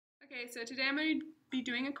Okay, so today I'm going to be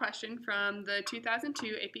doing a question from the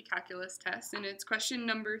 2002 AP Calculus test, and it's question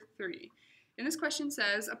number 3. And this question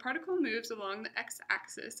says, a particle moves along the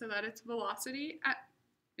x-axis so that its velocity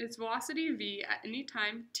v at any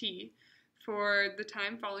time t for the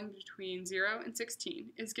time falling between 0 and 16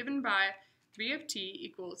 is given by v of t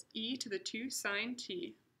equals e to the 2 sine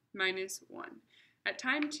t minus 1. At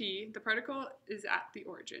time t, the particle is at the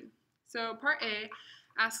origin. So part A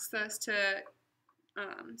asks us to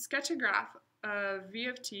sketch a graph of v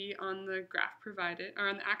of t on the graph provided, or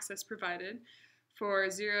on the axis provided, for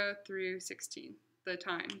 0 through 16, the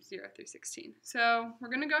time 0 through 16. So we're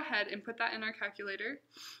going to go ahead and put that in our calculator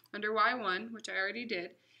under y1, which I already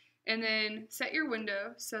did, and then set your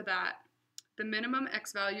window so that the minimum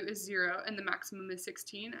x value is 0 and the maximum is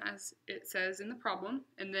 16, as it says in the problem,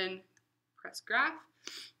 and then press graph,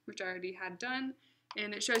 which I already had done,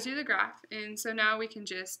 and it shows you the graph. And so now we can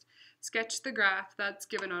just sketch the graph that's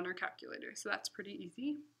given on our calculator. So that's pretty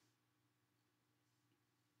easy.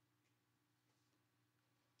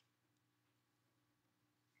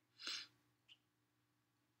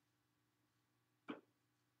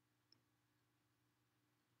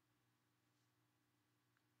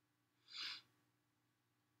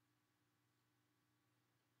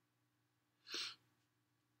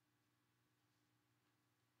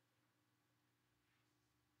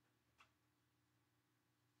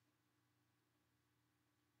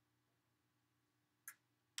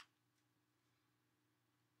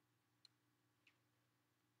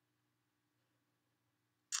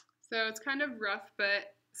 So it's kind of rough,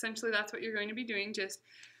 but essentially that's what you're going to be doing. Just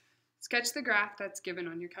sketch the graph that's given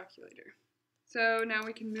on your calculator. So now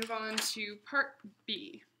we can move on to part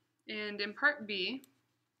B. And in part B,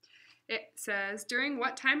 it says, during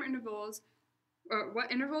what time intervals, or what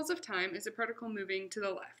intervals of time is a particle moving to the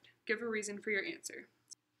left? Give a reason for your answer.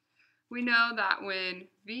 We know that when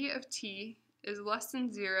v of t is less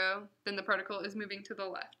than 0, then the particle is moving to the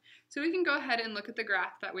left. So we can go ahead and look at the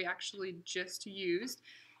graph that we actually just used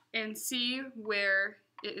and see where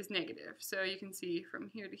it is negative. So you can see from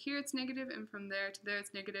here to here it's negative, and from there to there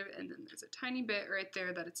it's negative, and then there's a tiny bit right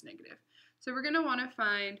there that it's negative. So we're going to want to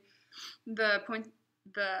find the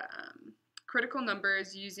critical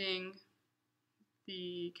numbers using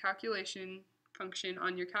the calculation function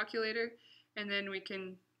on your calculator, and then we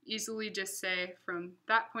can easily just say from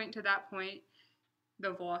that point to that point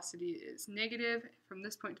the velocity is negative, from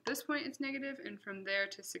this point to this point it's negative, and from there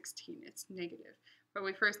to 16 it's negative. But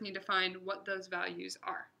we first need to find what those values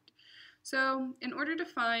are. So in order to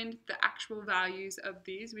find the actual values of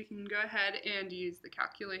these, we can go ahead and use the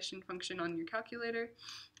calculation function on your calculator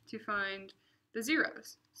to find the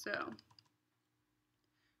zeros. So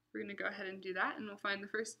we're going to go ahead and do that, and we'll find the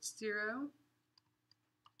first 0.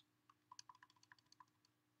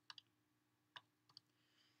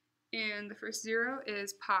 And the first 0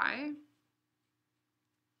 is pi.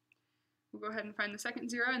 We'll go ahead and find the second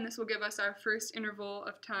 0, and this will give us our first interval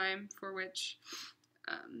of time for which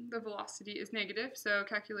the velocity is negative. So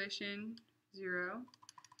calculation 0.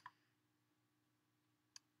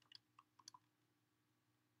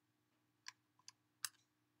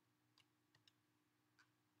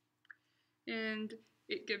 And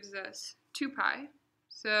it gives us 2 pi.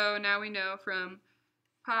 So now we know from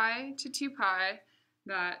pi to 2 pi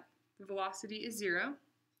that the velocity is 0.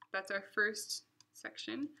 That's our first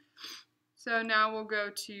section. So now we'll go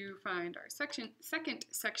to find our second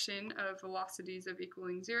section of velocities of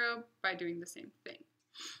equaling 0 by doing the same thing.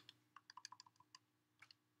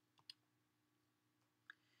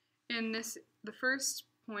 And the first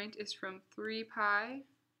point is from 3 pi,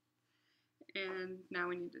 and now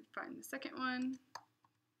we need to find the second one.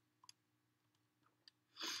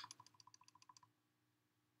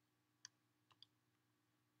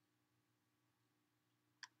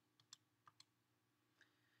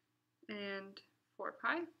 And 4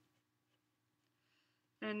 pi.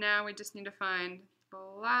 And now we just need to find the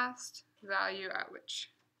last value at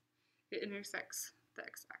which it intersects the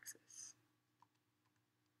x-axis.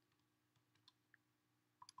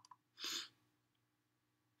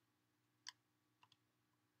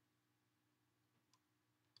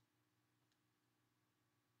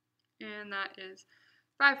 And that is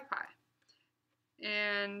 5 pi.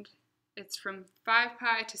 And it's from 5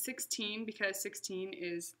 pi to 16 because 16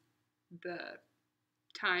 is the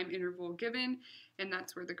time interval given, and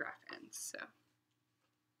that's where the graph ends.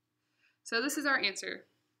 So this is our answer.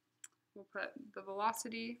 We'll put the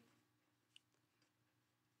velocity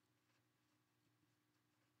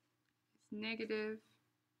is negative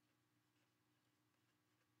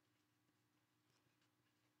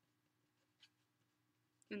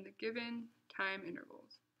in the given time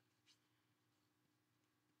intervals.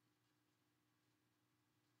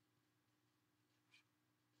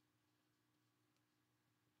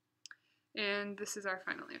 and this is our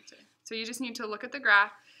final answer. So you just need to look at the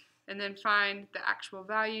graph and then find the actual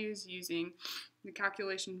values using the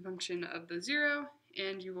calculation function of the 0,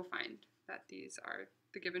 and you will find that these are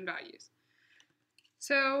the given values.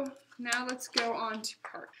 So now let's go on to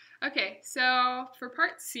part. Okay, so for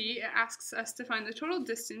part C, it asks us to find the total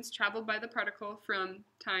distance traveled by the particle from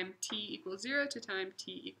time t equals 0 to time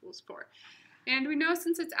t equals 4. And we know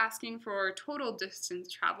since it's asking for total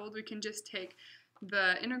distance traveled, we can just take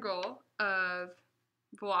the integral of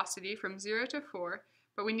velocity from 0 to 4,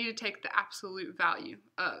 but we need to take the absolute value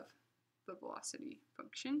of the velocity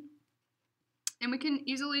function. And we can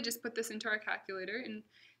easily just put this into our calculator, and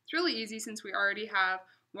it's really easy since we already have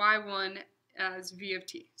y1 as v of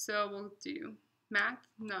t. So we'll do math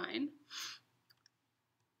 9,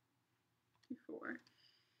 4,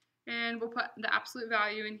 and we'll put the absolute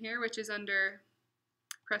value in here, which is under,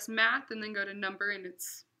 press math and then go to number, and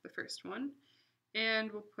it's the first one.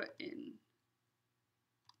 And we'll put in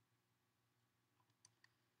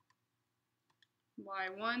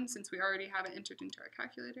y1 since we already have it entered into our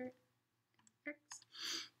calculator, x,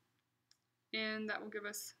 and that will give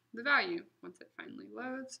us the value once it finally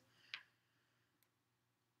loads.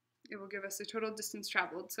 It will give us the total distance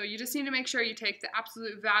traveled. So you just need to make sure you take the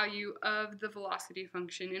absolute value of the velocity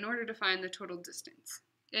function in order to find the total distance.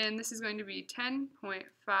 And this is going to be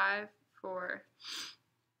 10.5425.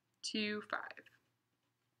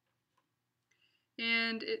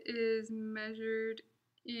 And it is measured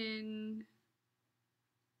in,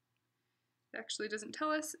 it actually doesn't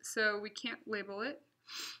tell us, so we can't label it.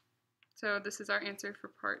 So this is our answer for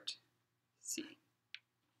part C.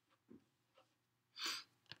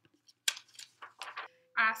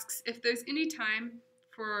 Asks if there's any time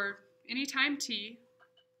t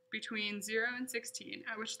between 0 and 16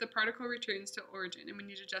 at which the particle returns to origin, and we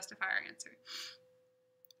need to justify our answer.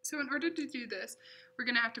 So in order to do this, we're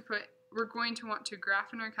going to want to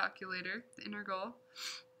graph in our calculator the integral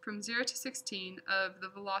from 0 to 16 of the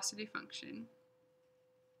velocity function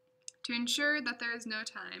to ensure that there is no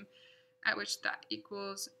time at which that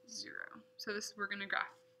equals 0. So this, we're going to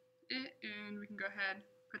graph it, and we can go ahead,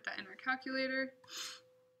 put that in our calculator.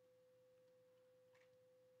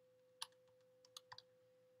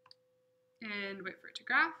 And wait for it to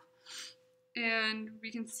graph. And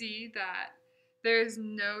we can see that there is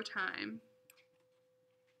no time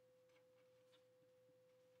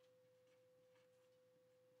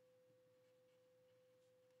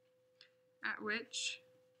at which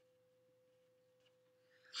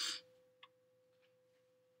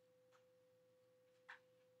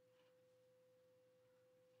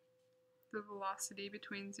the velocity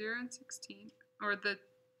between 0 and 16, or the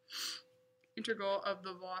integral of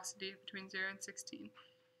the velocity between 0 and 16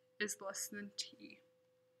 is less than t,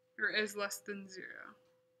 or is less than 0.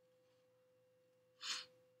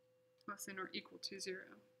 Less than or equal to 0.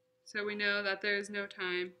 So we know that there is no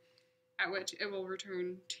time at which it will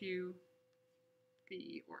return to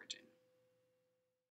the origin.